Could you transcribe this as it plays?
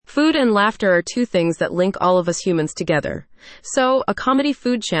Food and laughter are two things that link all of us humans together. So, a comedy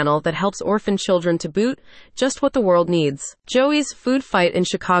food channel that helps orphan children to boot, just what the world needs. Joey's Food Fight in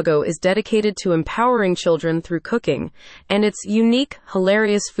Chicago is dedicated to empowering children through cooking, and its unique,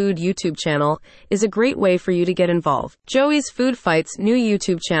 hilarious food YouTube channel is a great way for you to get involved. Joey's Food Fight's new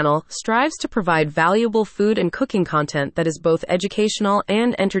YouTube channel strives to provide valuable food and cooking content that is both educational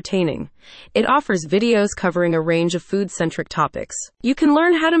and entertaining. It offers videos covering a range of food-centric topics. You can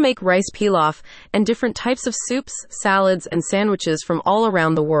learn how to make rice pilaf and different types of soups, salads, and sandwiches from all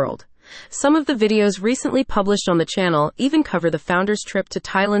around the world. Some of the videos recently published on the channel even cover the founder's trip to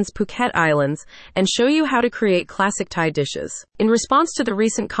Thailand's Phuket Islands and show you how to create classic Thai dishes. In response to the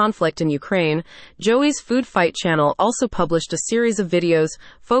recent conflict in Ukraine, Joey's Food Fight channel also published a series of videos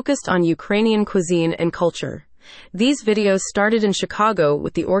focused on Ukrainian cuisine and culture. These videos started in Chicago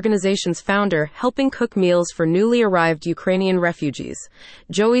with the organization's founder helping cook meals for newly arrived Ukrainian refugees.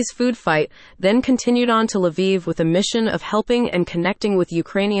 Joey's Food Fight then continued on to Lviv with a mission of helping and connecting with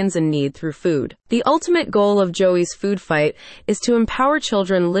Ukrainians in need through food. The ultimate goal of Joey's Food Fight is to empower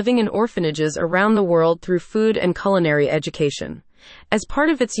children living in orphanages around the world through food and culinary education. As part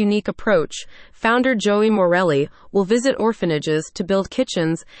of its unique approach, founder Joey Morelli will visit orphanages to build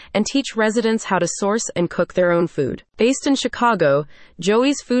kitchens and teach residents how to source and cook their own food. Based in Chicago,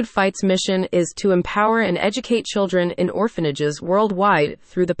 Joey's Food Fight's mission is to empower and educate children in orphanages worldwide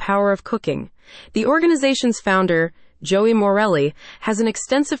through the power of cooking. The organization's founder, Joey Morelli, has an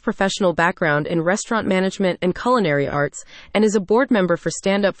extensive professional background in restaurant management and culinary arts and is a board member for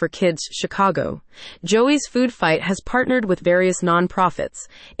Stand Up for Kids Chicago. Joey's Food Fight has partnered with various nonprofits,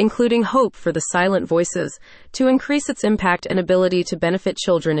 including Hope for the Silent Voices, to increase its impact and ability to benefit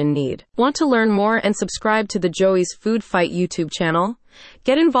children in need. Want to learn more and subscribe to the Joey's Food Fight YouTube channel?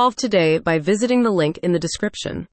 Get involved today by visiting the link in the description.